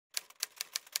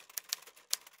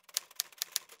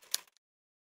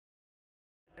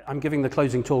I'm giving the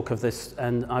closing talk of this,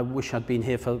 and I wish I'd been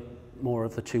here for more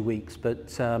of the 2 weeks,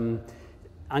 but I'm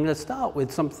going to start with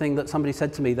something that somebody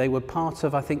said to me. They were part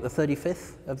of, I think, the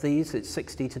 35th of these. It's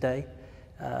 60 today.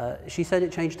 She said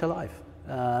it changed her life.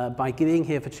 By being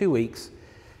here for 2 weeks,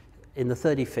 in the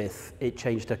 35th, it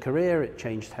changed her career, it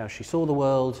changed how she saw the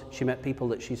world, she met people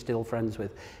that she's still friends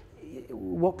with.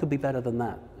 What could be better than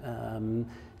that?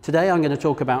 Today I'm going to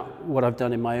talk about what I've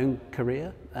done in my own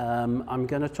career. I'm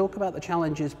going to talk about the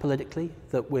challenges politically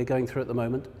that we're going through at the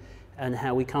moment and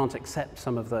how we can't accept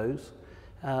some of those.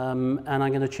 And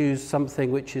I'm going to choose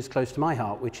something which is close to my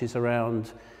heart, which is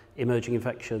around emerging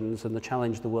infections and the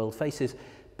challenge the world faces,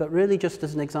 but really just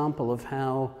as an example of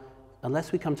how,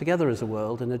 unless we come together as a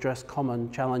world and address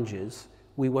common challenges,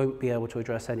 we won't be able to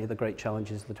address any of the great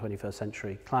challenges of the 21st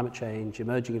century. Climate change,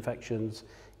 emerging infections,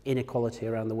 inequality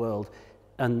around the world.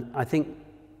 And I think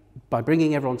by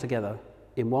bringing everyone together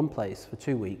in one place for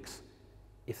 2 weeks,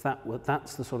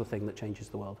 that's the sort of thing that changes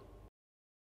the world.